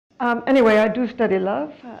Anyway, I do study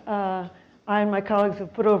love. I and my colleagues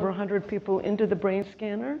have put over 100 people into the brain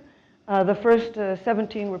scanner. The first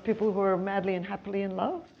 17 were people who were madly and happily in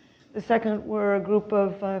love. The second were a group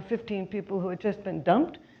of 15 people who had just been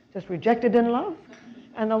dumped, just rejected in love.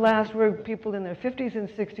 And the last were people in their 50s and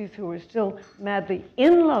 60s who were still madly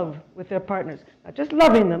in love with their partners. Not just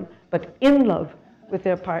loving them, but in love with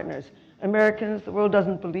their partners. Americans, the world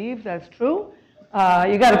doesn't believe that's true.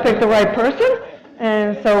 You got to pick the right person.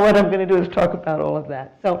 And so what I'm going to do is talk about all of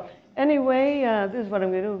that. So anyway, this is what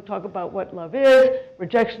I'm going to do, talk about what love is,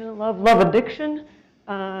 rejection in love, love addiction.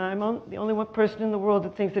 I'm the only one person in the world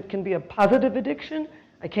that thinks it can be a positive addiction.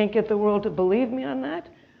 I can't get the world to believe me on that.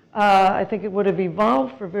 I think it would have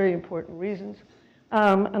evolved for very important reasons.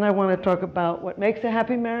 And I want to talk about what makes a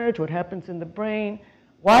happy marriage, what happens in the brain,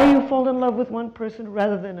 why you fall in love with one person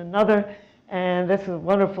rather than another. And this is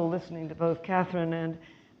wonderful listening to both Catherine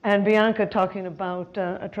and Bianca talking about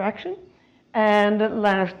attraction. And at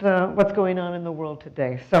last, what's going on in the world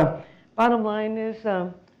today. So bottom line is,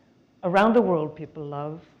 around the world people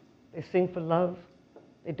love. They sing for love.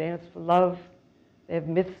 They dance for love. They have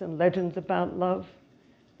myths and legends about love.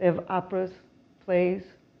 They have operas, plays,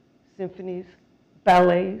 symphonies,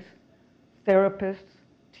 ballets, therapists,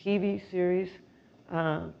 TV series,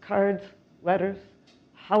 cards, letters,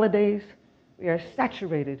 holidays. We are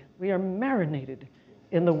saturated. We are marinated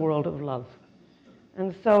in the world of love.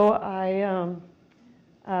 And so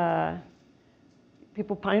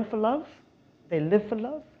people pine for love, they live for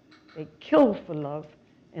love, they kill for love,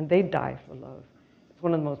 and they die for love. It's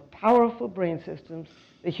one of the most powerful brain systems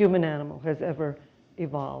the human animal has ever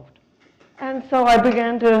evolved. And so I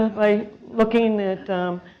began by looking at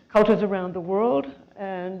cultures around the world,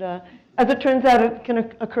 and as it turns out, it can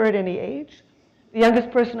occur at any age. The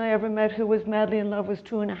youngest person I ever met who was madly in love was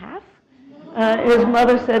 2.5. His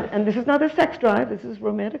mother said, and this is not a sex drive, this is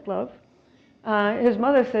romantic love. His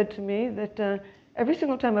mother said to me that every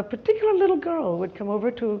single time a particular little girl would come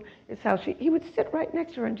over to his house, he would sit right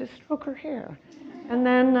next to her and just stroke her hair. And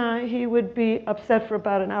then he would be upset for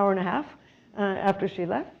about an hour and a half after she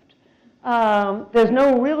left. There's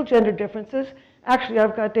no real gender differences. Actually,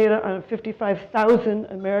 I've got data on 55,000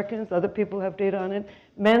 Americans. Other people have data on it.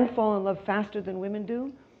 Men fall in love faster than women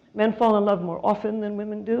do. Men fall in love more often than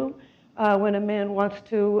women do. When a man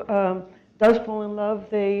does fall in love,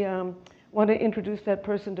 they want to introduce that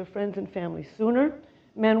person to friends and family sooner.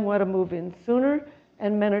 Men want to move in sooner,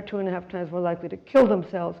 and men are 2.5 times more likely to kill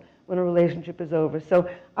themselves when a relationship is over. So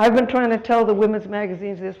I've been trying to tell the women's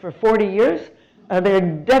magazines this for 40 years. They're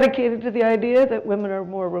dedicated to the idea that women are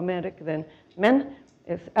more romantic than men.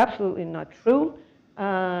 It's absolutely not true.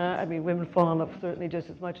 I mean, women fall in love certainly just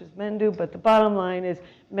as much as men do, but the bottom line is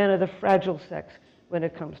men are the fragile sex when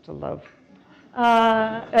it comes to love.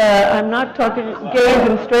 I'm not talking gays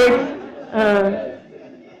and straights.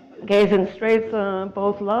 Gays and straights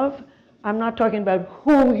both love. I'm not talking about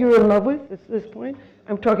who you're in love with at this point.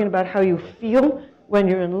 I'm talking about how you feel when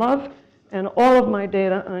you're in love. And all of my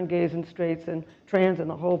data on gays and straights and trans and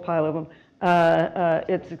the whole pile of them,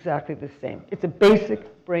 it's exactly the same. It's a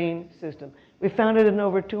basic brain system. We found it in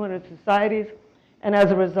over 200 societies. And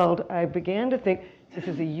as a result, I began to think, this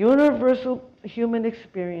is a universal human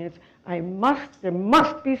experience. There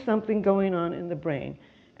must be something going on in the brain.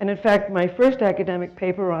 And in fact, my first academic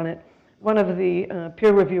paper on it, one of the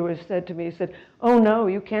peer reviewers said to me, he said, oh no,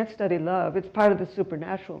 you can't study love. It's part of the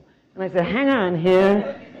supernatural. And I said, hang on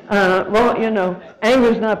here. Well, you know,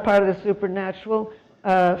 anger's not part of the supernatural.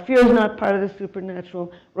 Fear's not part of the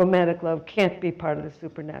supernatural. Romantic love can't be part of the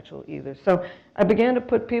supernatural either. So I began to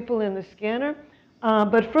put people in the scanner.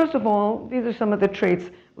 But first of all, these are some of the traits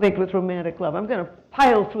linked with romantic love. I'm going to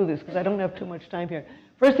pile through this because I don't have too much time here.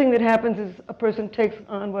 First thing that happens is a person takes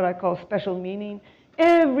on what I call special meaning.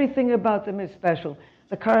 Everything about them is special.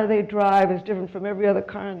 The car they drive is different from every other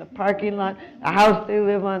car in the parking lot. The house they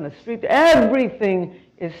live on, the street, everything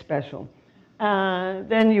is special.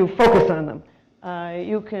 Then you focus on them.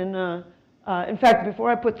 You can, in fact, before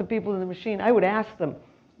I put the people in the machine, I would ask them,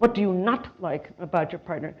 what do you not like about your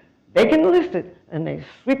partner? They can list it, and they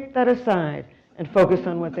sweep that aside and focus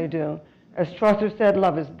on what they do. As Chaucer said,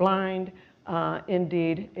 love is blind.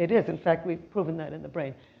 Indeed, it is. In fact, we've proven that in the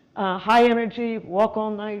brain. High energy, walk all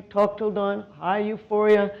night, talk till dawn, high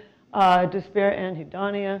euphoria, despair,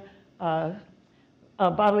 anhedonia,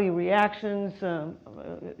 bodily reactions,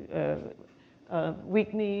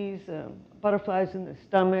 weak knees, butterflies in the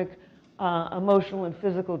stomach, emotional and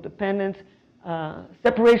physical dependence,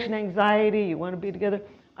 separation anxiety, you want to be together.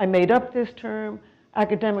 I made up this term.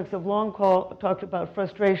 Academics have long talked about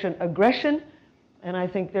frustration, aggression. And I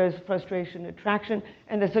think there's frustration, attraction,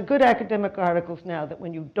 and there's a good academic articles now that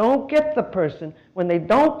when you don't get the person, when they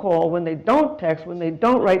don't call, when they don't text, when they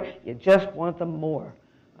don't write, you just want them more.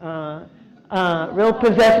 Real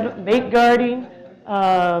possession, mate guarding,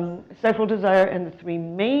 sexual desire, and the three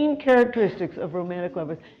main characteristics of romantic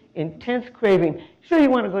love is intense craving. Sure, you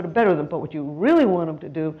want to go to bed with them, but what you really want them to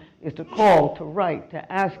do is to call, to write,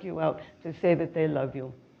 to ask you out, to say that they love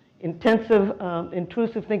you. Intensive,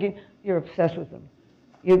 intrusive thinking, you're obsessed with them.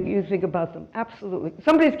 You think about them, absolutely.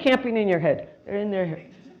 Somebody's camping in your head. They're in their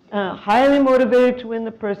head. Highly motivated to win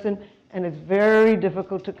the person, and it's very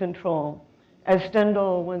difficult to control. As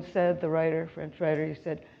Stendhal once said, the writer, French writer, he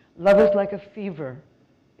said, love is like a fever.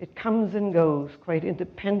 It comes and goes quite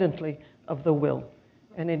independently of the will.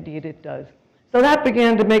 And indeed it does. So that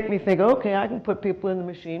began to make me think, okay, I can put people in the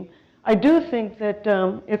machine. I do think that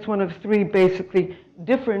it's one of three basically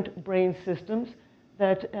different brain systems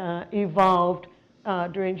that evolved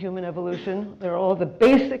during human evolution. They're all the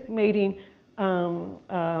basic mating, part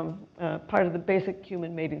of the basic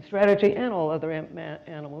human mating strategy, and all other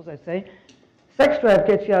animals, I say. Sex drive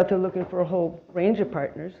gets you out there looking for a whole range of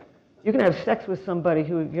partners. You can have sex with somebody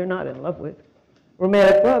who you're not in love with.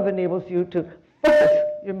 Romantic love enables you to focus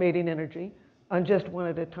your mating energy on just one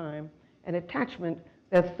at a time. And attachment,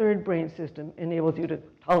 that third brain system, enables you to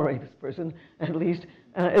tolerate this person at least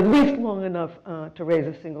long enough to raise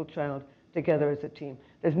a single child together as a team.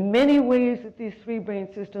 There's many ways that these three brain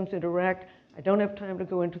systems interact. I don't have time to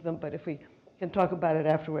go into them, but if we can talk about it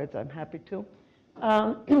afterwards, I'm happy to.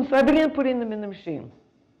 So I began putting them in the machine.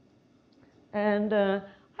 And I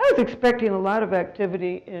was expecting a lot of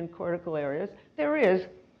activity in cortical areas. There is,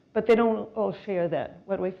 but they don't all share that.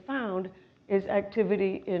 What we found is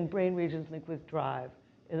activity in brain regions linked with drive,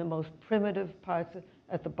 in the most primitive parts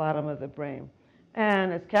at the bottom of the brain.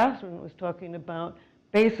 And as Catherine was talking about,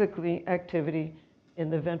 basically activity in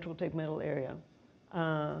the ventral tegmental area.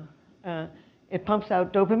 It pumps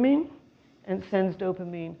out dopamine and sends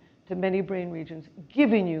dopamine to many brain regions,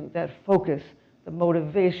 giving you that focus, the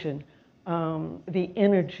motivation, the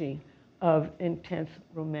energy of intense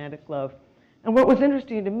romantic love. And what was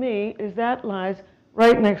interesting to me is that lies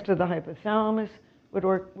right next to the hypothalamus,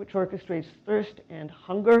 which orchestrates thirst and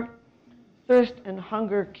hunger. Thirst and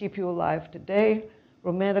hunger keep you alive today.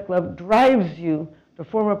 Romantic love drives you to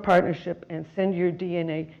form a partnership and send your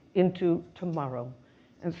DNA into tomorrow.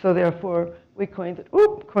 And so therefore, we coined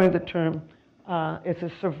the term, it's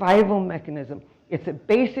a survival mechanism. It's a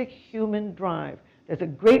basic human drive. There's a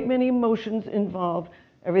great many emotions involved,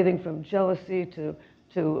 everything from jealousy to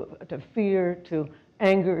fear, to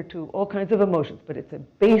anger, to all kinds of emotions. But it's a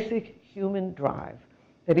basic human drive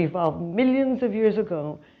that evolved millions of years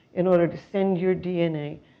ago in order to send your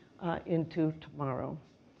DNA into tomorrow.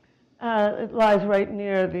 It lies right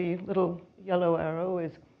near the little yellow arrow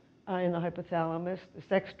is in the hypothalamus. The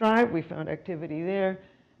sex drive, we found activity there.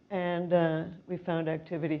 And we found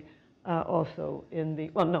activity also in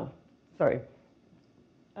the,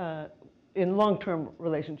 in long-term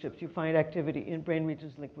relationships, you find activity in brain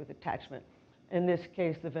regions linked with attachment. In this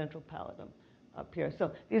case, the ventral pallidum up here.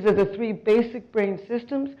 So these are the three basic brain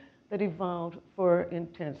systems that evolved for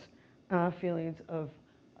intense feelings of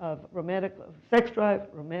romantic love, sex drive,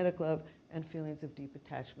 romantic love, and feelings of deep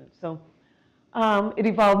attachment. So it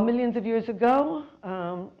evolved millions of years ago.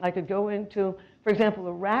 I could go into, for example,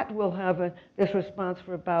 a rat will have this response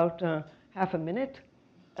for about half a minute.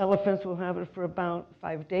 Elephants will have it for about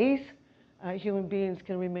 5 days. Human beings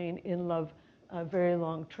can remain in love very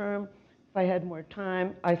long term. If I had more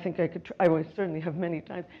time, I think I would certainly have many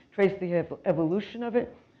times traced the evolution of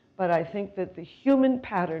it. But I think that the human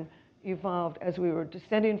pattern evolved as we were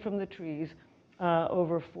descending from the trees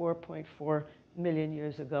over 4.4 million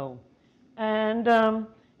years ago. And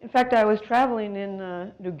in fact, I was traveling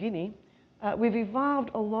in New Guinea. We've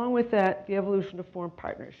evolved along with that the evolution to form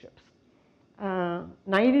partnerships.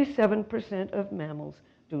 97% of mammals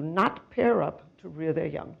do not pair up to rear their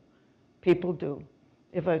young. People do.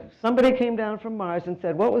 If somebody came down from Mars and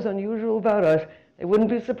said, what was unusual about us, they wouldn't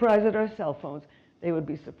be surprised at our cell phones. They would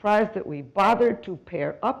be surprised that we bothered to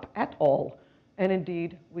pair up at all. And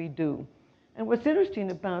indeed, we do. And what's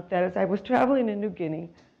interesting about that is I was traveling in New Guinea,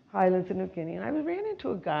 highlands of New Guinea, and I ran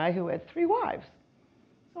into a guy who had 3 wives.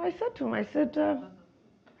 So I said to him,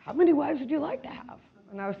 how many wives would you like to have?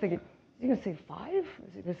 And I was thinking, is he going to say 5? Is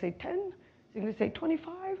he going to say 10? Is he going to say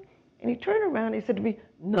 25? And he turned around and he said to me,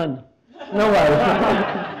 none. No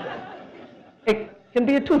wives. It can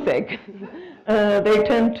be a toothache. They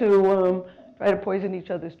tend to try to poison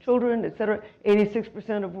each other's children, etc.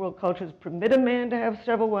 86% of world cultures permit a man to have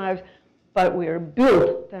several wives, but we are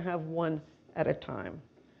built to have one at a time.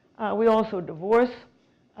 We also divorce.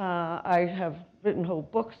 I have written whole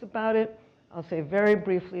books about it. I'll say very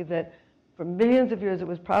briefly that for millions of years it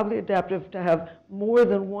was probably adaptive to have more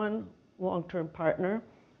than one long-term partner.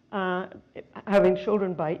 Having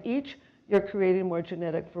children by each, you're creating more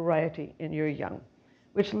genetic variety in your young,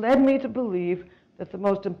 which led me to believe that the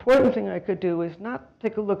most important thing I could do is not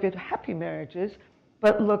take a look at happy marriages,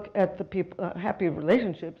 but look at the people, happy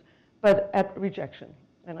relationships, but at rejection.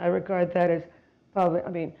 And I regard that as probably, I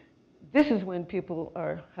mean, this is when people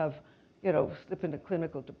have, slip into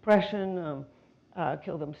clinical depression,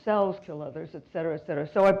 kill themselves, kill others, et cetera, et cetera.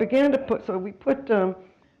 So I began to put, so we put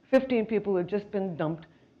 15 people who had just been dumped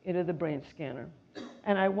into the brain scanner.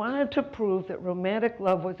 And I wanted to prove that romantic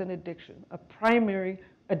love was an addiction, a primary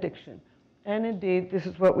addiction. And indeed, this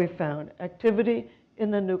is what we found. Activity in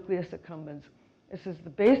the nucleus accumbens. This is the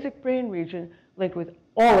basic brain region linked with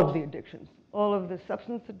all of the addictions, all of the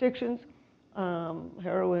substance addictions,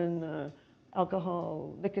 heroin,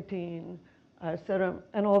 alcohol, nicotine, et cetera,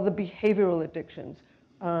 and all the behavioral addictions,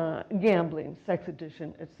 gambling, sex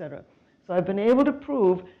addiction, et cetera. So I've been able to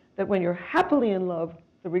prove that when you're happily in love,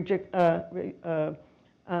 the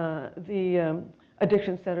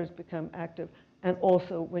addiction centers become active, and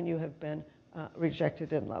also when you have been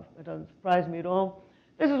rejected in love. It doesn't surprise me at all.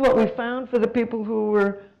 This is what we found for the people who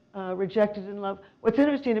were rejected in love. What's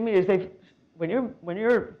interesting to me is when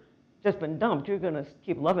you're just been dumped, you're going to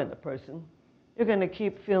keep loving the person. You're going to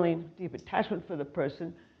keep feeling deep attachment for the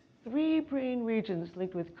person. 3 brain regions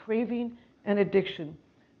linked with craving and addiction.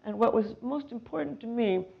 And what was most important to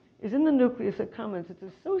me is in the nucleus accumbens, it's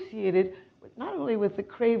associated with not only with the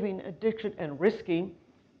craving, addiction, and risking,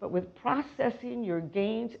 but with processing your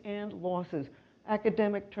gains and losses.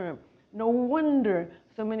 Academic term. No wonder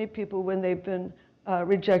so many people, when they've been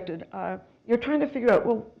rejected, you're trying to figure out,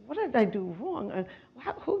 well, what did I do wrong?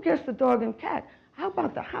 Who gets the dog and cat? How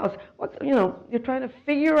about the house? You're trying to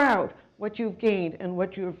figure out what you've gained and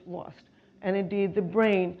what you've lost. And indeed, the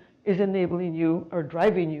brain is enabling you or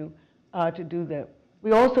driving you to do that.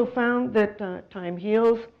 We also found that time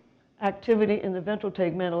heals. Activity in the ventral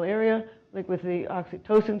tegmental area, linked with the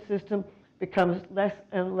oxytocin system, becomes less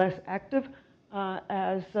and less active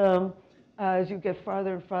as you get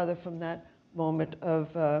farther and farther from that moment of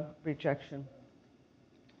rejection.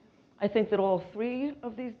 I think that all 3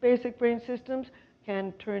 of these basic brain systems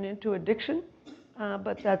can turn into addiction,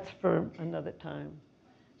 but that's for another time.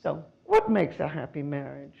 So, what makes a happy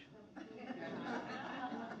marriage?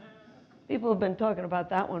 People have been talking about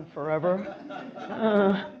that one forever.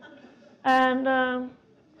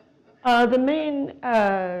 The main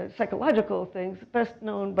psychological things, best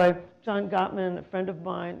known by John Gottman, a friend of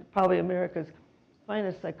mine, probably America's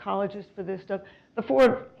finest psychologist for this stuff. The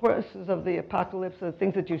 4 horses of the apocalypse are the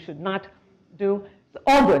things that you should not do. It's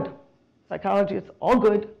all good. Psychology, it's all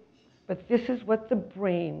good. But this is what the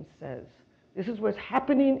brain says. This is what's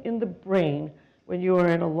happening in the brain when you are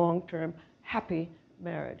in a long-term happy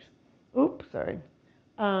marriage. Oops, sorry.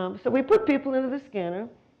 So we put people into the scanner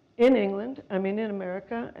in England, in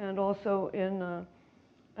America, and also in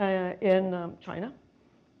China,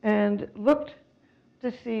 and looked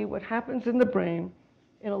to see what happens in the brain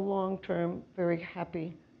in a long-term, very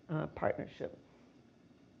happy partnership.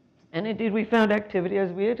 And indeed, we found activity,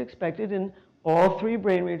 as we had expected, in all 3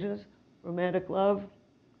 brain regions: romantic love,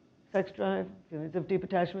 sex drive, feelings of deep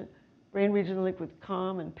attachment, brain region linked with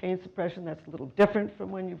calm and pain suppression. That's a little different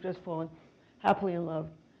from when you've just fallen happily in love.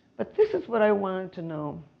 But this is what I wanted to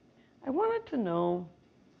know. I wanted to know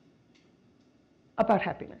about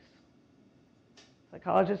happiness.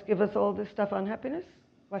 Psychologists give us all this stuff on happiness.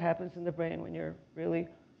 What happens in the brain when you're really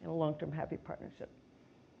in a long-term happy partnership?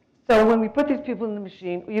 So when we put these people in the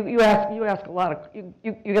machine, you ask a lot of, you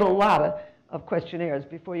get a lot of questionnaires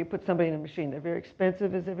before you put somebody in a machine. They're very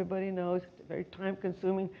expensive, as everybody knows. They're very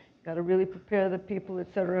time-consuming. You've got to really prepare the people, et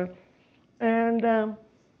cetera. And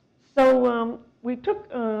so we took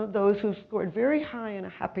those who scored very high in a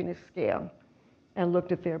happiness scale and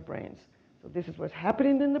looked at their brains. So this is what's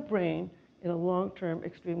happening in the brain in a long-term,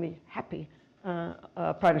 extremely happy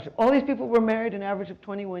partnership. All these people were married an average of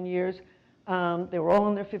 21 years. They were all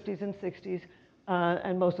in their 50s and 60s,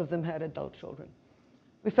 and most of them had adult children.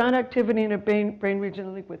 We found activity in a brain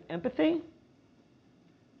region linked with empathy,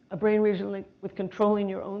 a brain region linked with controlling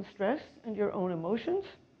your own stress and your own emotions,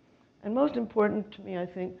 and most important to me, I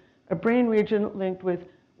think, a brain region linked with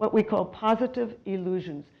what we call positive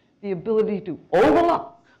illusions, the ability to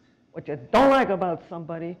overlook what you don't like about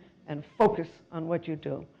somebody and focus on what you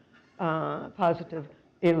do, positive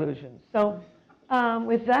illusions. So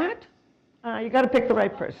with that, you got to pick the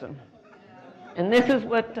right person. And this is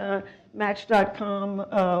what Match.com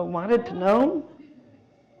wanted to know.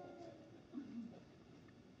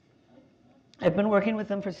 I've been working with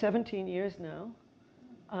them for 17 years now.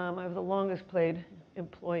 I was the longest paid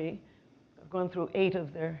employee. I've gone through 8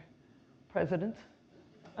 of their presidents.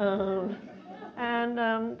 They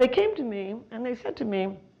came to me and they said to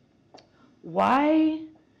me, why?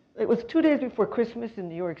 It was 2 days before Christmas in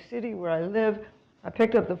New York City where I live. I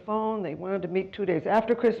picked up the phone. They wanted to meet 2 days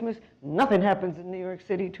after Christmas. Nothing happens in New York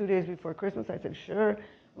City 2 days before Christmas. I said, sure.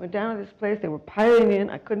 Went down to this place. They were piling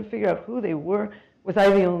in. I couldn't figure out who they were. Was I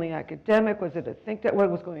the only academic? Was it a think tank?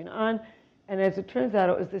 What was going on? And as it turns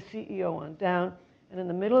out, it was the CEO on down. And in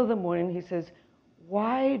the middle of the morning, he says,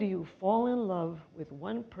 why do you fall in love with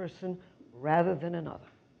one person rather than another?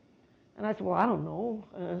 And I said, well, I don't know.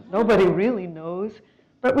 Nobody really knows.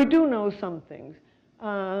 But we do know some things.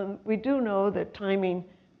 We do know that timing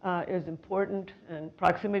is important and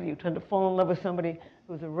proximity. You tend to fall in love with somebody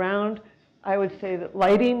who's around. I would say that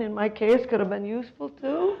lighting, in my case, could have been useful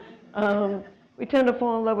too. We tend to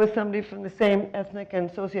fall in love with somebody from the same ethnic and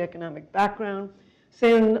socioeconomic background,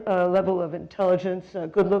 same level of intelligence,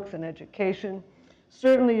 good looks, and education.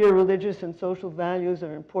 Certainly your religious and social values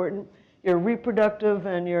are important. Your reproductive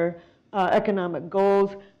and your economic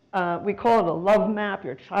goals. We call it a love map.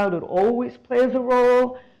 Your childhood always plays a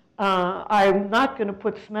role. I'm not going to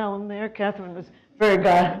put smell in there. Catherine was very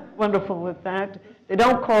wonderful with that. They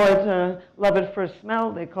don't call it love at first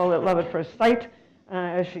smell. They call it love at first sight.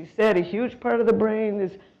 As she said, a huge part of the brain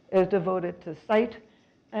is devoted to sight.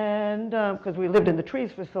 And because we lived in the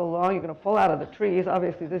trees for so long, you're going to fall out of the trees.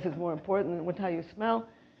 Obviously, this is more important than how you smell.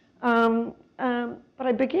 But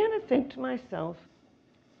I began to think to myself,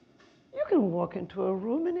 you can walk into a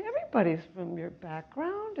room and everybody's from your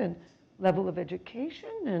background and level of education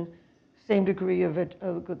and same degree of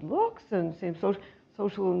good looks and same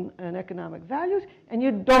social and economic values, and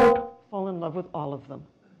you don't fall in love with all of them.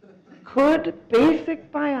 Could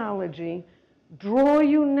basic biology draw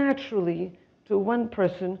you naturally to one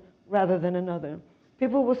person rather than another?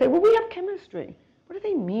 People will say, well, we have chemistry. What do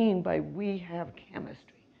they mean by we have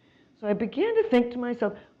chemistry? So I began to think to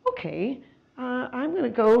myself, okay, I'm going to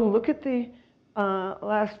go look at the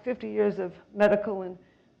last 50 years of medical and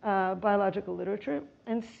biological literature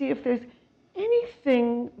and see if there's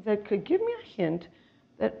anything that could give me a hint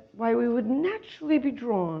that why we would naturally be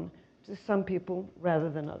drawn to some people rather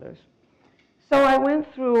than others. So I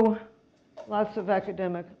went through lots of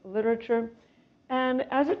academic literature, and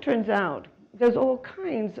as it turns out, there's all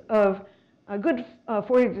kinds of a good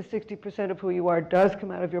 40 to 60% of who you are does come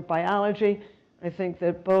out of your biology. I think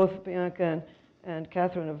that both Bianca and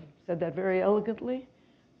Catherine have said that very elegantly.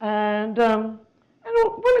 And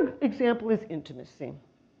one example is intimacy.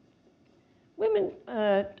 Women,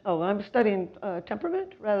 I'm studying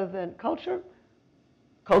temperament rather than culture.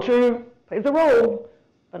 Culture plays a role,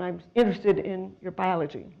 but I'm interested in your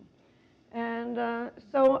biology. And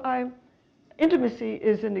intimacy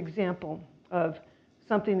is an example of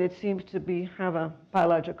something that seems to have a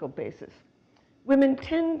biological basis. Women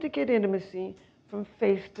tend to get intimacy from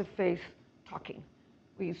face-to-face talking.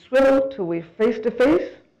 We swivel till we're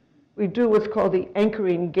face-to-face. We do what's called the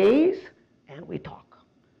anchoring gaze, and we talk.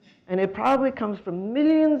 And it probably comes from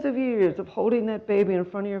millions of years of holding that baby in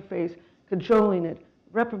front of your face, cajoling it,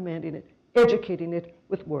 reprimanding it, educating it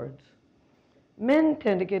with words. Men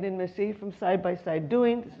tend to get intimacy from side-by-side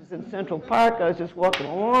doing. This is in Central Park. I was just walking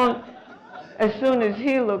along. As soon as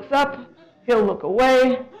he looks up, he'll look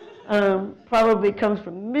away. Probably comes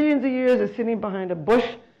from millions of years of sitting behind a bush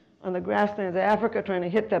on the grasslands of Africa trying to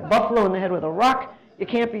hit that buffalo in the head with a rock. You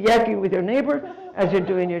can't be yakking with your neighbor as you're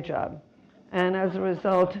doing your job. And as a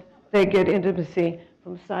result, they get intimacy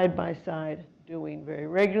from side-by-side doing very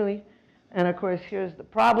regularly. And of course, here's the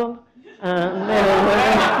problem.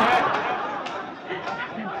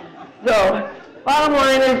 So, bottom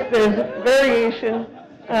line is there's variation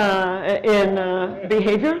in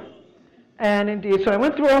behavior. And indeed, so I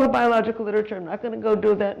went through all the biological literature. I'm not going to go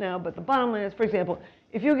do that now, but the bottom line is, for example,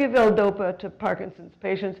 if you give L-DOPA to Parkinson's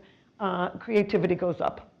patients, creativity goes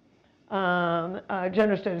up.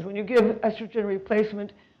 Gender studies, when you give estrogen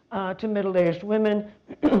replacement to middle-aged women,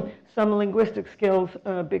 some linguistic skills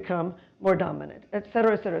become more dominant, et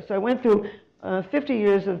cetera, et cetera. So I went through 50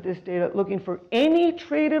 years of this data looking for any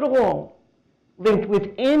trait at all linked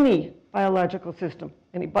with any biological system.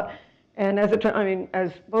 And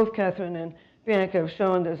as both Catherine and Bianca have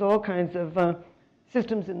shown, there's all kinds of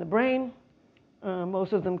systems in the brain.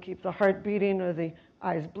 Most of them keep the heart beating or the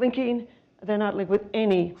eyes blinking. They're not linked with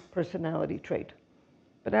any personality trait.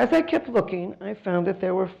 But as I kept looking, I found that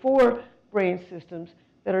there were 4 brain systems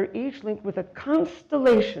that are each linked with a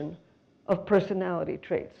constellation of personality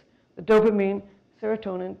traits: the dopamine,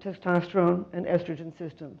 serotonin, testosterone, and estrogen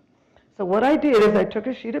system. So what I did is I took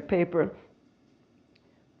a sheet of paper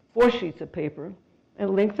 4 sheets of paper and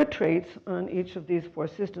link the traits on each of these 4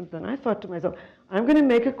 systems. Then I thought to myself, I'm going to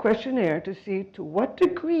make a questionnaire to see to what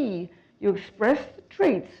degree you express the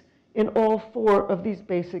traits in all 4 of these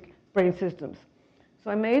basic brain systems. So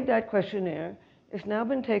I made that questionnaire. It's now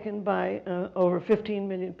been taken by over 15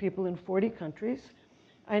 million people in 40 countries.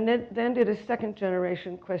 I then did a 2nd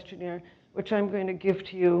generation questionnaire, which I'm going to give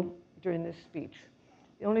to you during this speech.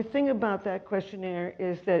 The only thing about that questionnaire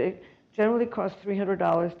is that it generally costs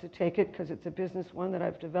 $300 to take it because it's a business one that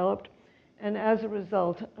I've developed. And as a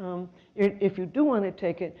result, if you do want to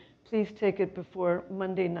take it, please take it before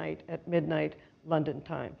Monday night at midnight London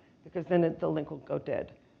time, because then the link will go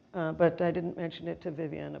dead. But I didn't mention it to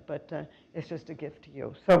Viviana, but it's just a gift to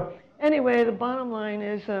you. So anyway, the bottom line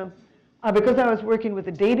is, because I was working with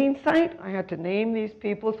a dating site, I had to name these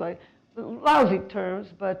people, so lousy terms,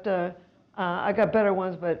 but I got better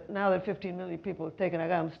ones, but now that 15 million people have taken, I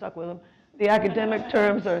got them stuck with them. The academic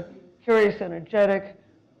terms are curious, energetic,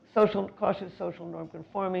 cautious, social norm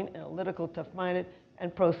conforming, analytical, tough-minded,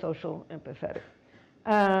 and pro-social, empathetic.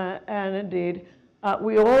 And indeed, a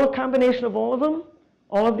combination of all of them,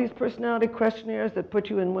 all of these personality questionnaires that put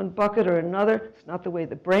you in one bucket or another. It's not the way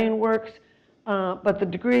the brain works, but the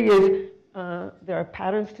degree is there are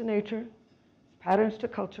patterns to nature, patterns to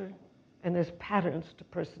culture, and there's patterns to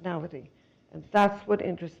personality. And that's what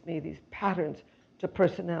interests me, these patterns to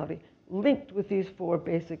personality, linked with these 4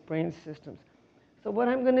 basic brain systems. So what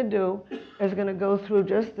I'm going to do is going to go through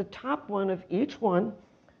just the top one of each one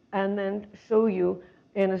and then show you,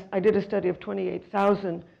 I did a study of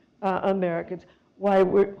 28,000 Americans,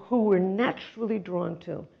 who we're naturally drawn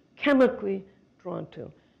to, chemically drawn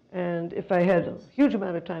to. And if I had a huge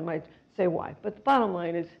amount of time, I'd say why. But the bottom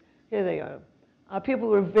line is, here they are. People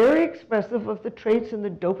who are very expressive of the traits in the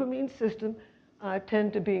dopamine system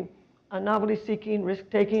tend to be novelty-seeking,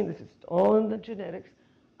 risk-taking. This is all in the genetics.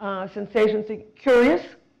 Sensation-seeking, curious.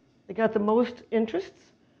 They got the most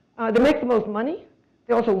interests. They make the most money.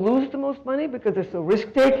 They also lose the most money because they're so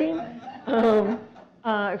risk-taking,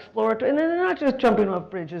 exploratory. And then they're not just jumping off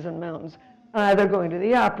bridges and mountains. They're going to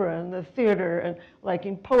the opera and the theater and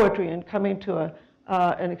liking poetry and coming to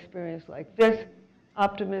an experience like this.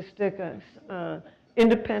 Optimistic,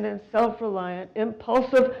 independent, self-reliant,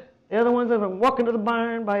 impulsive. They're the ones that are walking to the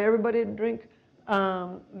barn, buy everybody a drink.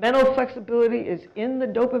 Mental flexibility is in the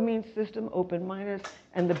dopamine system, open-minded,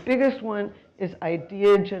 and the biggest one is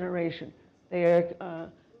idea generation. They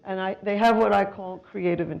have what I call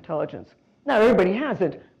creative intelligence. Not everybody has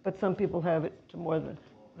it, but some people have it to more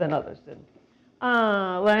than others didn't.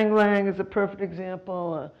 Lang Lang is a perfect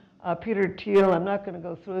example. Peter Thiel, I'm not going to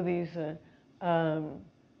go through these.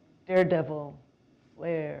 Daredevil,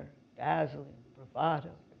 flair, dazzling,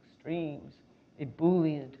 bravado, extremes,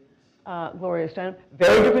 ebullient, Gloria Steinem.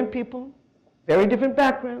 Very different people, very different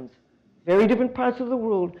backgrounds, very different parts of the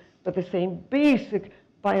world, but the same basic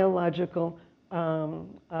biological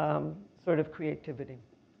sort of creativity.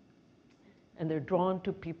 And they're drawn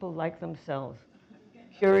to people like themselves.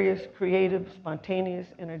 Curious, creative, spontaneous,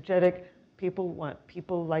 energetic. People want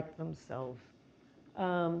people like themselves.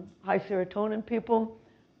 High serotonin people,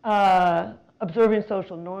 observing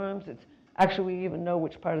social norms. It's actually, we even know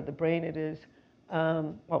which part of the brain it is.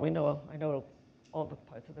 Well, I know all the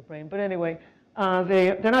parts of the brain. But anyway,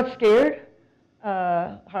 they're not scared,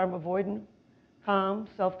 harm avoidant, calm,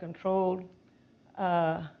 self-controlled,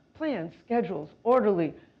 plans, schedules,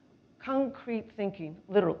 orderly, concrete thinking,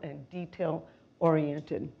 literal and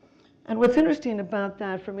detail-oriented. And what's interesting about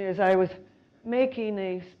that for me is I was making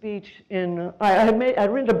a speech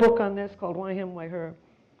I'd written a book on this called Why Him, Why Her,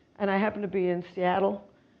 and I happened to be in Seattle,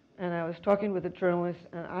 and I was talking with a journalist,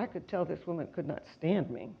 and I could tell this woman could not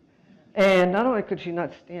stand me. And not only could she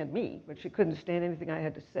not stand me, but she couldn't stand anything I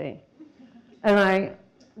had to say. And I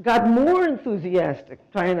got more enthusiastic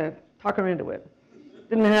trying to talk her into it.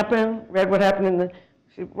 Didn't happen, read what happened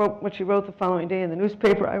she wrote what she wrote the following day in the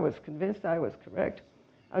newspaper. I was convinced I was correct.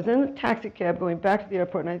 I was in the taxi cab going back to the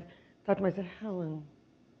airport, and I thought to myself, Helen,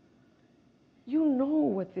 you know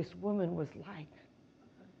what this woman was like.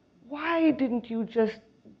 Why didn't you just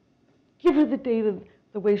give her the data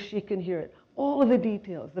the way she can hear it? All of the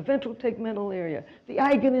details, the ventral tegmental area, the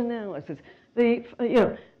eigenanalysis, the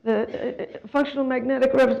functional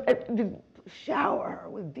magnetic shower her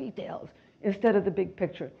with details instead of the big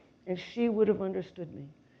picture. And she would have understood me.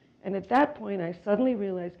 And at that point, I suddenly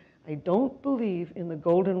realized I don't believe in the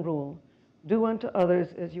golden rule, do unto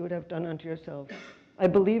others as you would have done unto yourself. I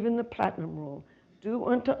believe in the platinum rule, do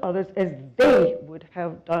unto others as they would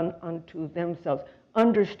have done unto themselves.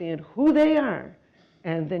 Understand who they are,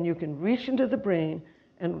 and then you can reach into the brain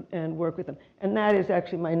and work with them. And that is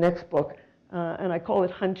actually my next book, And I call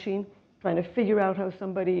it hunching, trying to figure out how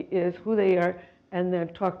somebody is, who they are, and then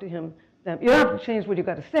talk to them. You don't have to change what you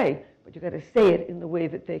got to say, but you got to say it in the way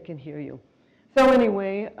that they can hear you. So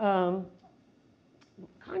anyway,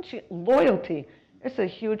 loyalty, it's a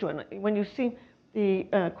huge one. When you see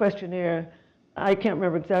the questionnaire, I can't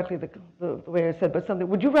remember exactly the way I said, but something,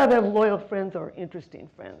 would you rather have loyal friends or interesting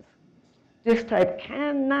friends? This type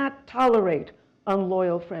cannot tolerate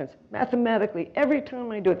unloyal friends. Mathematically, every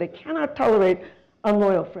time I do it, they cannot tolerate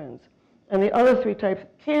unloyal friends. And the other three types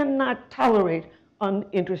cannot tolerate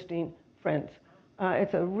uninteresting friends.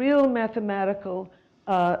 It's a real mathematical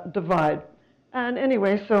divide. And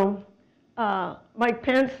anyway, so Mike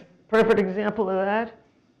Pence, perfect example of that.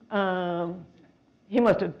 He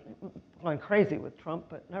must have gone crazy with Trump,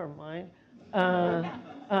 but never mind.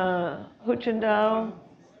 Hu Jintao,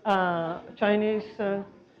 Chinese,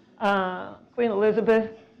 Queen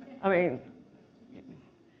Elizabeth. I mean,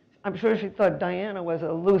 I'm sure she thought Diana was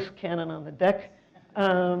a loose cannon on the deck.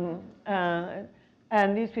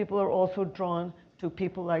 And these people are also drawn to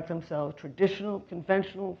people like themselves, traditional,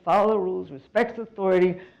 conventional, follow the rules, respects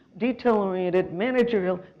authority, detail-oriented,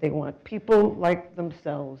 managerial. They want people like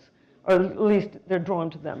themselves, or at least they're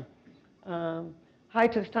drawn to them. High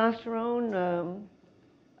testosterone,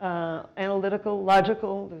 analytical,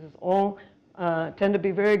 logical, this is all, tend to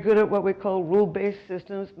be very good at what we call rule-based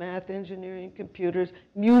systems, math, engineering, computers,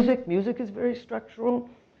 music. Music is very structural,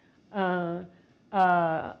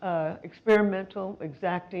 experimental,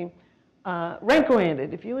 exacting,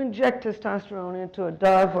 rank-oriented. If you inject testosterone into a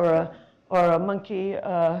dove or a monkey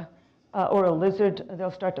or a lizard,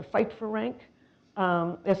 they'll start to fight for rank.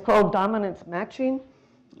 It's called dominance matching.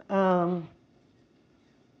 Happened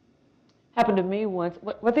to me once.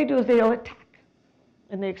 What they do is they'll attack,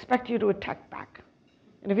 and they expect you to attack back.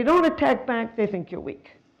 And if you don't attack back, they think you're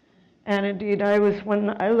weak. And indeed,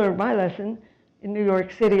 when I learned my lesson in New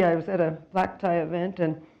York City, I was at a black tie event,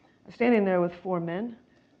 and I was standing there with 4 men.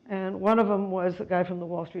 And one of them was a guy from the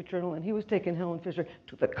Wall Street Journal, and he was taking Helen Fisher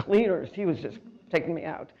to the cleaners. He was just taking me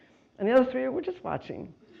out. And the other 3 were just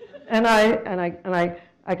watching. And I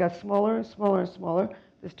got smaller and smaller and smaller.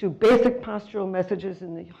 There's 2 basic postural messages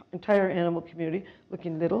in the entire animal community,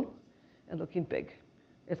 looking little and looking big.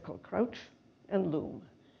 It's called crouch and loom.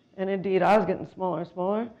 And indeed, I was getting smaller and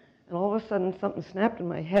smaller, and all of a sudden something snapped in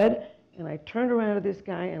my head, and I turned around to this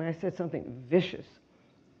guy and I said something vicious.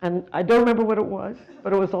 And I don't remember what it was,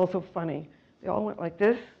 but it was also funny. They all went like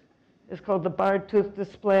this. It's called the barred tooth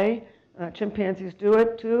display. Chimpanzees do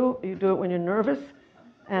it too. You do it when you're nervous.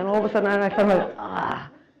 And all of a sudden I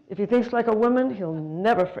thought, if he thinks like a woman, he'll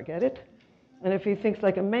never forget it. And if he thinks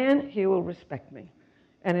like a man, he will respect me.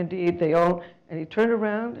 And indeed, and he turned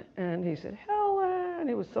around and he said, Helen,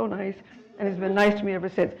 he was so nice. And he's been nice to me ever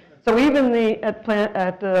since. So even at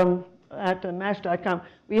Match.com,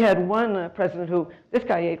 we had one president this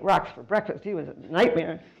guy ate rocks for breakfast. He was a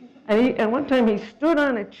nightmare. And one time he stood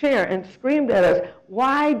on a chair and screamed at us,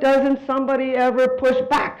 why doesn't somebody ever push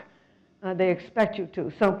back? They expect you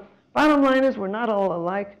to. So bottom line is we're not all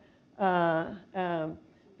alike. They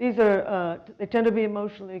tend to be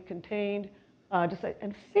emotionally contained.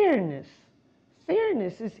 And fairness.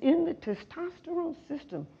 Fairness is in the testosterone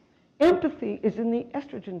system. Empathy is in the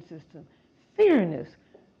estrogen system. Fairness.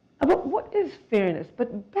 But what is fairness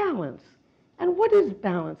but balance? And what is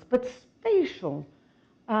balance but spatial?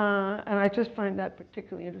 And I just find that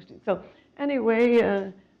particularly interesting. So anyway,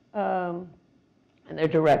 and they're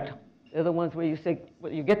direct. They're the ones where you say,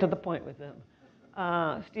 well, you get to the point with them.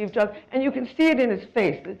 Steve Jobs, and you can see it in his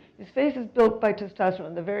face. His face is built by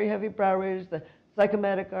testosterone. The very heavy brow ridge, the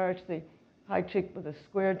zygomatic arch, the high cheek with a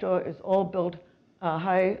square jaw is all built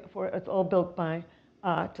it's all built by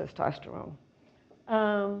testosterone.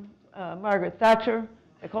 Margaret Thatcher,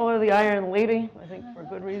 I call her the Iron Lady, I think for a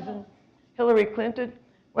good reason. Hillary Clinton.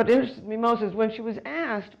 What interested me most is when she was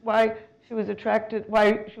asked why she was attracted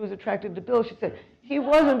to Bill, she said, he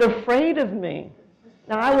wasn't afraid of me.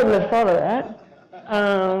 Now, I wouldn't have thought of that.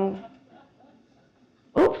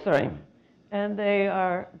 And they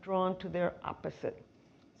are drawn to their opposite.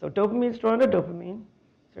 So dopamine is drawn to dopamine,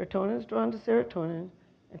 serotonin is drawn to serotonin,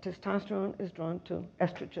 and testosterone is drawn to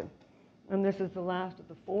estrogen. And this is the last of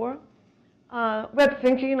the 4. Web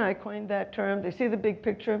thinking, I coined that term. They see the big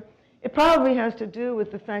picture. It probably has to do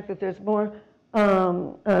with the fact that there's more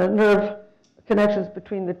nerve connections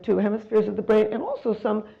between the 2 hemispheres of the brain, and also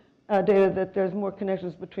some data that there's more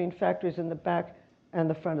connections between factories in the back and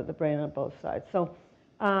the front of the brain on both sides. So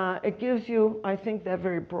it gives you, I think, that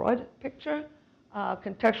very broad picture,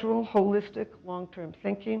 contextual, holistic, long-term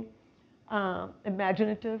thinking,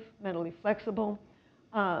 imaginative, mentally flexible,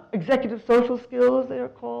 executive social skills, they are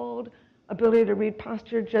called, ability to read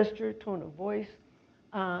posture, gesture, tone of voice,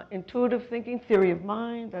 intuitive thinking, theory of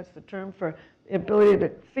mind, that's the term for the ability to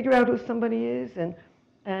figure out who somebody is and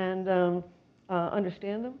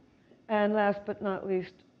understand them. And last but not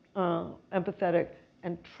least, empathetic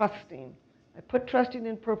and trusting. I put trusting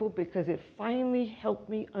in purple because it finally helped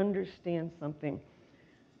me understand something.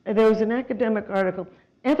 And there was an academic article.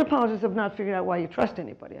 Anthropologists have not figured out why you trust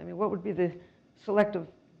anybody. I mean, what would be the selective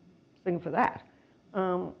thing for that?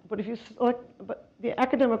 But the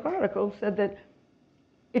academic article said that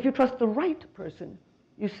if you trust the right person,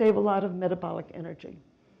 you save a lot of metabolic energy.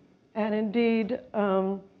 And indeed,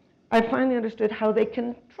 I finally understood how they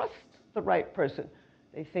can trust the right person.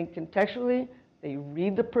 They think contextually, they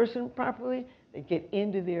read the person properly, they get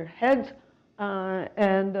into their heads,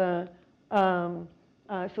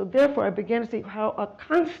 so therefore I began to see how a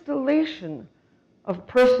constellation of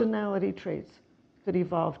personality traits could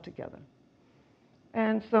evolve together.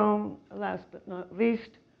 And so, last but not least,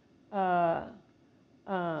 they're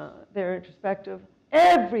introspective.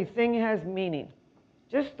 Everything has meaning.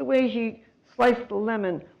 Just the way he sliced the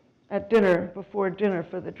lemon at dinner, before dinner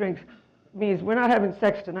for the drinks, means we're not having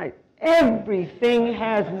sex tonight. Everything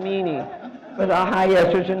has meaning for the high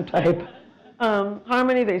estrogen type.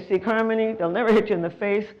 Harmony, they seek harmony. They'll never hit you in the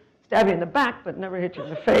face, stab you in the back, but never hit you in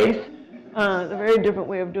the face. A very different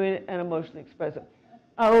way of doing it, and emotionally expressive.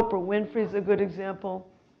 Oprah Winfrey's a good example.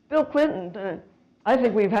 Bill Clinton, I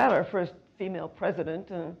think we've had our first female president,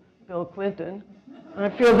 Bill Clinton.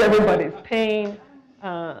 Feels everybody's pain.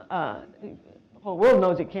 The whole world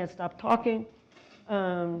knows he can't stop talking.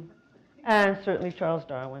 And certainly Charles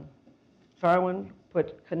Darwin. Darwin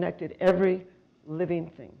connected every living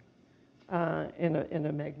thing in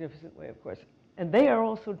a magnificent way, of course. And they are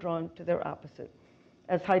also drawn to their opposite.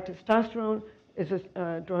 As high testosterone is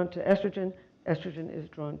drawn to estrogen, estrogen is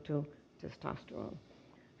drawn to testosterone.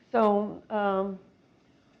 So,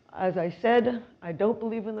 as I said, I don't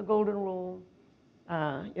believe in the golden rule.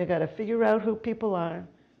 You got to figure out who people are,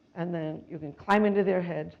 and then you can climb into their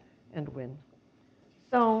heads and win.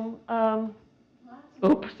 So,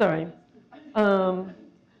 oops, sorry.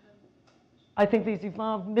 I think these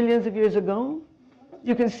evolved millions of years ago.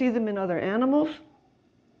 You can see them in other animals.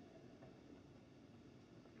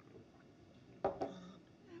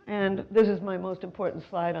 And this is my most important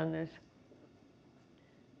slide on this.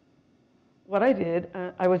 What I did,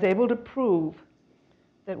 I was able to prove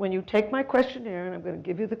that when you take my questionnaire, and I'm going to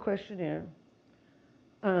give you the questionnaire,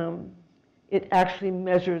 it actually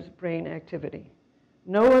measures brain activity.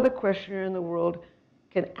 No other questionnaire in the world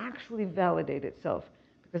can actually validate itself,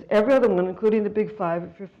 because every other one, including the Big Five,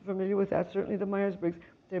 if you're familiar with that, certainly the Myers-Briggs,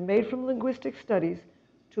 they're made from linguistic studies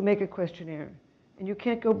to make a questionnaire. And you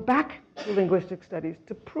can't go back to linguistic studies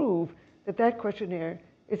to prove that that questionnaire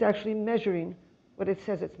is actually measuring what it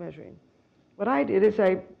says it's measuring. What I did is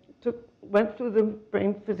I went through the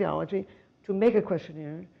brain physiology to make a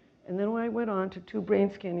questionnaire, and then I went on to 2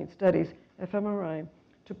 brain scanning studies, fMRI,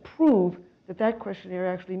 to prove that that questionnaire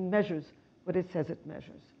actually measures what it says it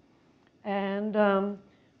measures. And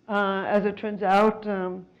as it turns out,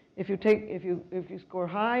 if you score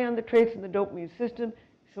high on the traits in the dopamine system,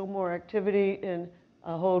 show more activity in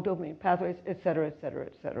whole dopamine pathways, et cetera, et cetera,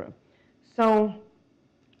 et cetera. So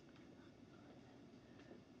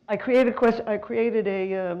it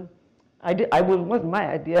wasn't my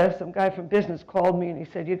idea. Some guy from business called me and he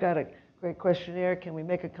said, you got a great questionnaire, can we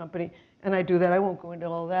make a company? And I do that. I won't go into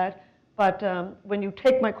all that. But when you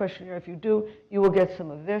take my questionnaire, if you do, you will get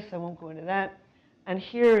some of this. I won't go into that. And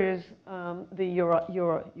here is the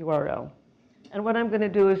URL. And what I'm going to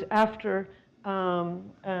do is after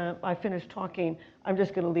I finish talking, I'm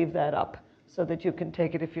just going to leave that up so that you can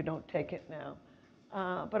take it if you don't take it now.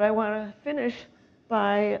 But I want to finish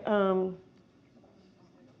by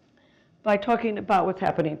talking about what's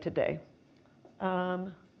happening today.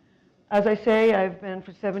 As I say, I've been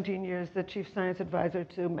for 17 years the chief science advisor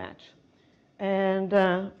to Match. And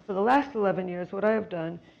for the last 11 years, what I have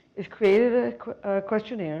done is created a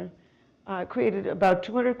questionnaire, created about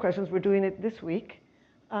 200 questions. We're doing it this week.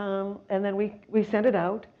 And then we send it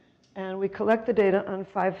out, and we collect the data on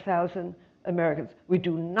 5,000 Americans. We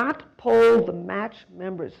do not poll the Match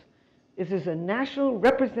members. This is a national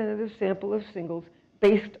representative sample of singles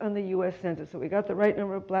based on the US Census. So we got the right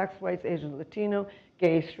number of blacks, whites, Asian, Latino,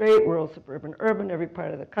 gay, straight, rural, suburban, urban, every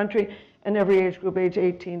part of the country, and every age group, age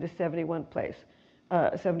 18 to 71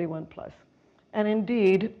 plus. And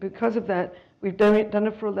indeed, because of that, we've done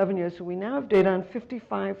it for 11 years, so we now have data on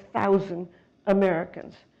 55,000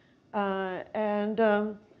 Americans.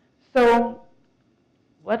 So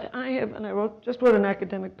what I have, and I just wrote an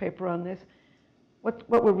academic paper on this, what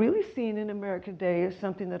we're really seeing in America today is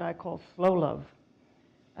something that I call slow love.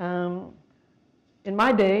 In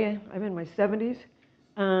my day, I'm in my 70s,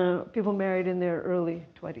 people married in their early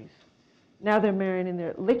 20s. Now they're married in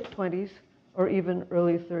their late 20s or even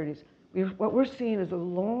early 30s. What we're seeing is a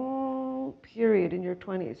long period in your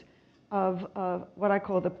 20s of what I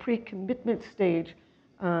call the pre-commitment stage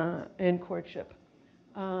in courtship.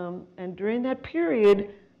 And during that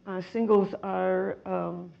period, singles are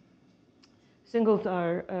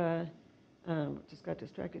just got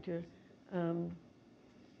distracted here.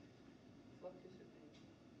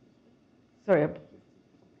 Sorry.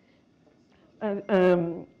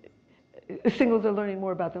 Singles are learning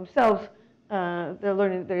more about themselves. They're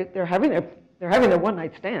learning. They're having their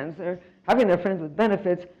one-night stands. They're having their friends with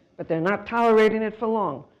benefits, but they're not tolerating it for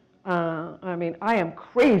long. I mean, I am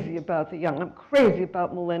crazy about the young. I'm crazy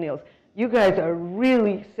about millennials. You guys are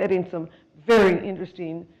really setting some very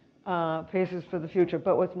interesting paces for the future.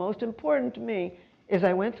 But what's most important to me is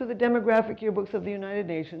I went through the demographic yearbooks of the United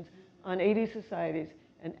Nations on 80 societies,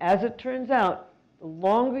 and as it turns out, the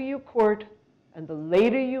longer you court and the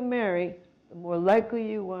later you marry, the more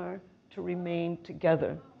likely you are to remain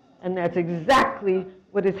together. And that's exactly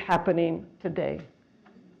what is happening today.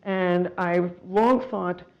 And I've long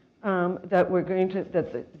thought that we're going to,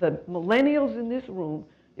 that the millennials in this room,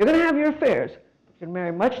 you're going to have your affairs, but you're going to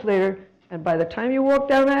marry much later, and by the time you walk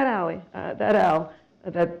down that aisle,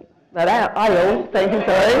 thank you,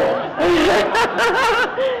 sorry.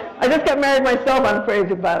 I just got married myself, I'm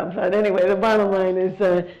crazy about them. But anyway, the bottom line is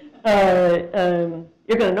you're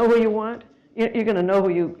going to know who you want. You're going to know who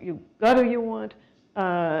you got who you want.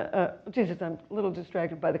 Jesus, I'm a little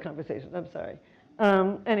distracted by the conversation. I'm sorry.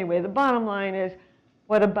 Anyway, the bottom line is,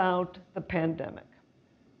 what about the pandemic?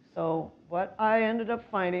 So what I ended up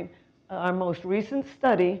finding, our most recent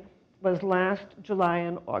study was last July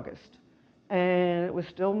and August. And it was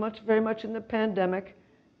still very much in the pandemic.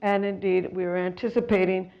 And indeed, we were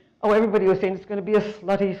anticipating, everybody was saying it's going to be a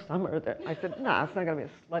slutty summer. I said, no, it's not going to be a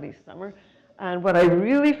slutty summer. And what I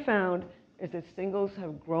really found is that singles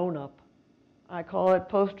have grown up. I call it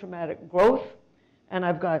post-traumatic growth. And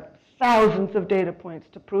I've got thousands of data points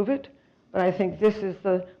to prove it. But I think this is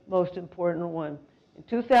the most important one. In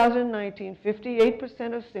 2019,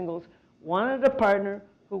 58% of singles wanted a partner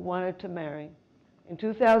who wanted to marry. In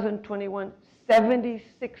 2021,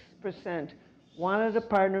 76% wanted a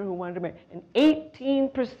partner who wanted to marry. An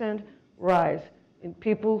 18% rise in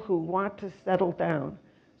people who want to settle down.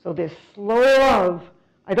 So this slow love,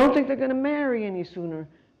 I don't think they're going to marry any sooner,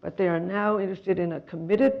 but they are now interested in a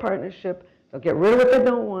committed partnership. They'll get rid of what they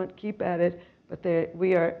don't want, keep at it, but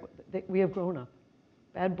we have grown up.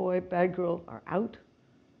 Bad boy, bad girl are out,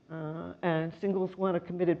 and singles want a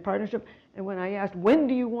committed partnership. And when I asked, when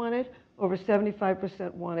do you want it? Over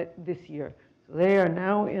 75% want it this year. So they are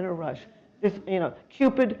now in a rush. This,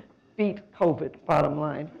 Cupid beat COVID, bottom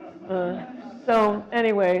line. So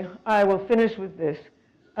anyway, I will finish with this.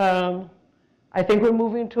 I think we're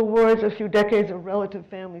moving towards a few decades of relative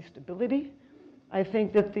family stability. I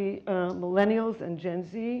think that the millennials and Gen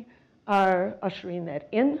Z are ushering that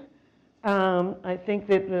in. I think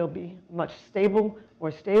that they'll be more stable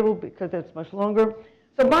because it's much longer.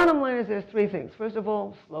 So bottom line is there's three things. First of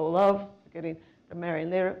all, slow love, they're marrying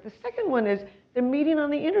later. The second one is they're meeting on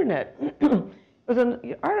the internet. There was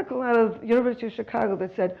an article out of the University of Chicago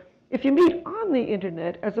that said, if you meet on the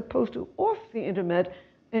internet as opposed to off the internet,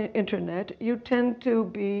 you tend to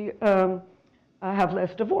be, have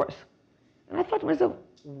less divorce. And I thought to myself,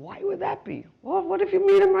 why would that be? Well, what if you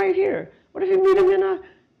meet him right here? What if you meet him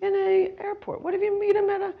in a airport? What if you meet him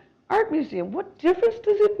at an art museum? What difference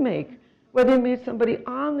does it make whether you meet somebody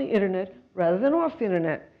on the internet rather than off the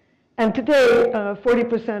internet? And today,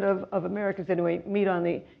 40% of Americans anyway meet on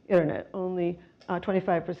the internet. Only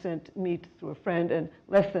 25% meet through a friend, and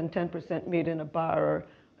less than 10% meet in a bar or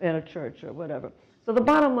in a church or whatever. So the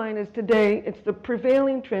bottom line is today, it's the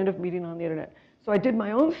prevailing trend of meeting on the internet. So I did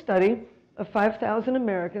my own study of 5,000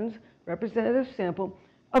 Americans, representative sample,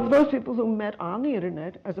 of those people who met on the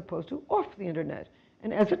internet as opposed to off the internet.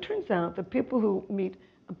 And as it turns out, the people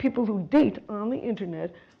who date on the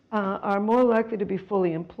internet are more likely to be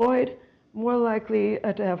fully employed, more likely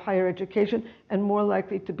to have higher education, and more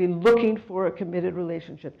likely to be looking for a committed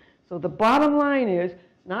relationship. So the bottom line is,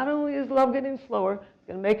 not only is love getting slower, it's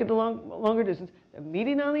going to make it a longer distance, they're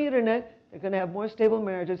meeting on the internet, they're going to have more stable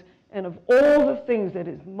marriages, and of all the things that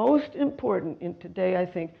is most important in today, I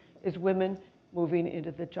think, is women moving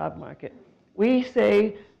into the job market. We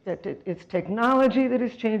say that it's technology that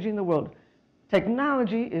is changing the world.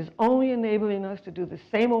 Technology is only enabling us to do the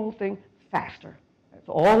same old thing faster.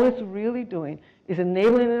 So all it's really doing is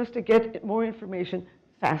enabling us to get more information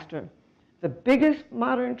faster. The biggest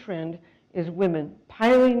modern trend is women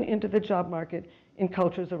piling into the job market in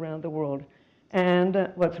cultures around the world.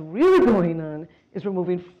 And what's really going on is we're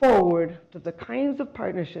moving forward to the kinds of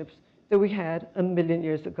partnerships that we had a million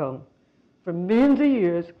years ago. For millions of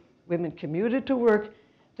years, women commuted to work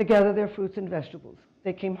to gather their fruits and vegetables.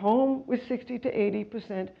 They came home with 60 to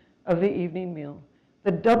 80% of the evening meal.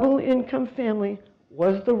 The double income family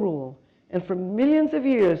was the rule. And for millions of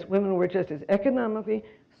years, women were just as economically,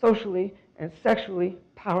 socially, and sexually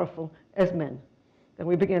powerful as men. Then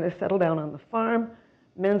we began to settle down on the farm.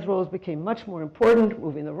 Men's roles became much more important,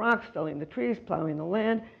 moving the rocks, felling the trees, plowing the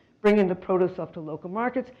land, bringing the produce up to local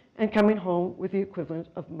markets, and coming home with the equivalent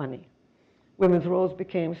of money. Women's roles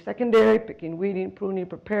became secondary, picking, weeding, pruning,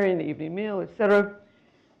 preparing the evening meal, etc.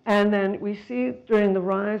 And then we see during the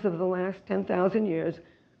rise of the last 10,000 years,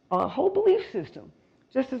 a whole belief system,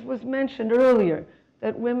 just as was mentioned earlier,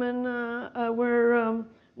 that women were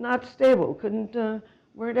not stable,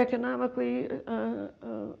 weren't economically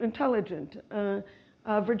intelligent,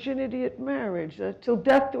 virginity at marriage, till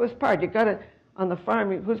death do us part. You got to, on the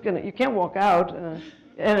farm, you can't walk out,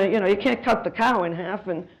 and you can't cut the cow in half,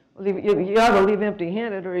 and you ought to leave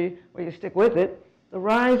empty-handed, or you stick with it. The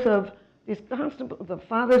rise of these constant, the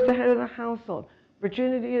father's the head of the household,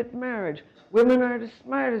 virginity at marriage, women are as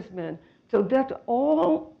smart as men, till death,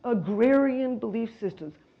 all agrarian belief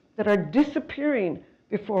systems that are disappearing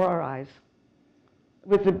before our eyes.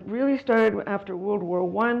 It really started after World War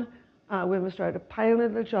I. Women started to pile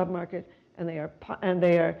into the job market, and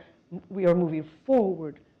we are moving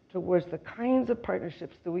forward towards the kinds of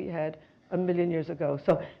partnerships that we had a million years ago.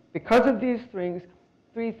 So because of these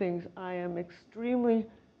three things, I am extremely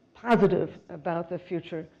positive about the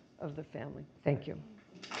future of the family. Thank you.